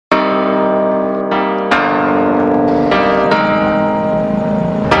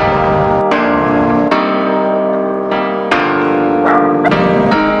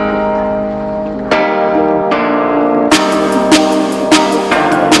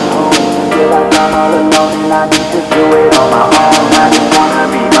I'm all alone and I need to do it on my own. I just wanna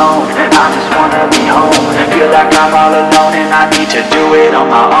be known, I just wanna be home. Feel like I'm all alone and I need to do it on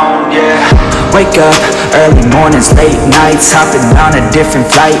my own, yeah. Wake up, early mornings, late nights, hopping on a different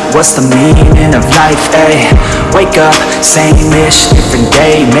flight. What's the meaning of life, ayy? Wake up, same-ish, different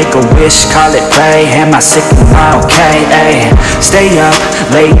day. Make a wish, call it pray. Am I sick, am I okay, ayy? Stay up,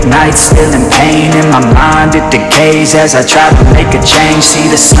 late nights, still in pain. In my mind it decays as I try to make a change. See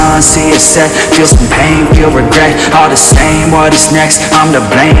the sun, see it set, feel some pain, feel regret. All the same, what is next? I'm to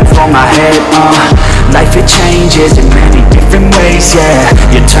blame for my head, Life it changes in many different ways, yeah.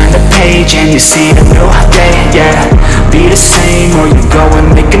 You turn the page and you see a new day, yeah. Be the same or you go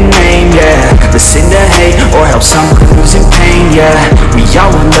and make a name, yeah. Listen to hate or help someone who's in pain, yeah. We all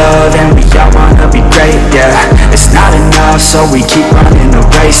want love and we all wanna be great, yeah. It's not enough so we keep running the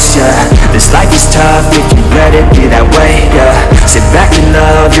race, yeah. This life is tough if you let it be that way, yeah. Sit back and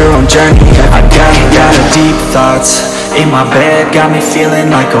love your own journey every day. Got a deep thoughts in my bed, got me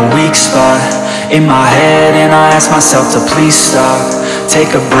feeling like a weak spot in my head, and I ask myself to please stop.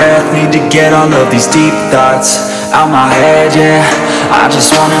 Take a breath, need to get all of these deep thoughts out my head, yeah. I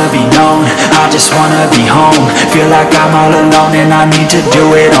just wanna be known, I just wanna be home. Feel like I'm all alone and I need to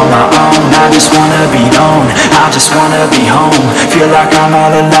do it on my own. I just wanna be known, I just wanna be home. Feel like I'm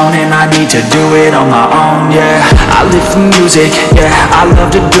all alone and I need to do it on my own, yeah. I live for music, yeah, I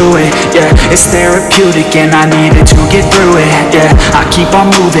love to do it, yeah. It's therapeutic and I needed to get through it, yeah. I keep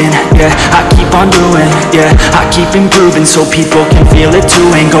on moving, yeah, I keep on doing, yeah. I keep improving so people can feel it too.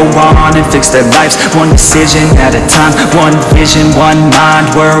 And go on and fix their lives, one decision at a time. One vision, one mind,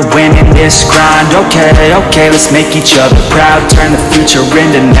 we're winning this grind. Okay, let's make each other proud. Turn the future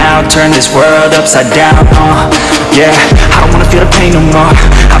into now, turn this world upside down, yeah. I don't wanna feel the pain no more,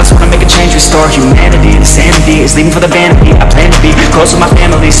 I just wanna make a change, restore humanity. The sanity is leaving for the vanity. I plan to be close with my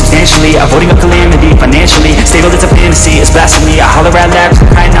family, substantially avoiding a calamity. Financially stable, it's a fantasy, it's blasphemy. I holler out loud,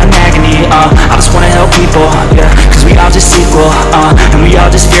 crying out in agony, I just wanna help people, yeah. Cause we all just equal, and we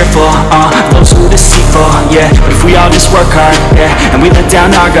all just fearful, those who deceitful, yeah. But if we all just work hard, yeah, and we let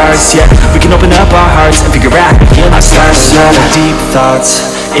down our guards, yeah, we can open up our hearts and figure out and heal our scars. A lot of deep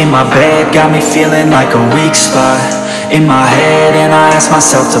thoughts in my bed, got me feeling like a weak spot in my head, and I ask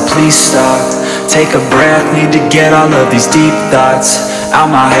myself to please stop. Take a breath, need to get all of these deep thoughts out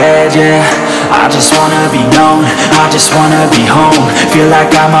my head, yeah. I just wanna be known, I just wanna be home. Feel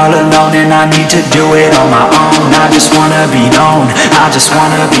like I'm all alone and I need to do it on my own. I just wanna be known, I just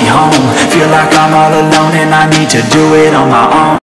wanna be home. Feel like I'm all alone and I need to do it on my own.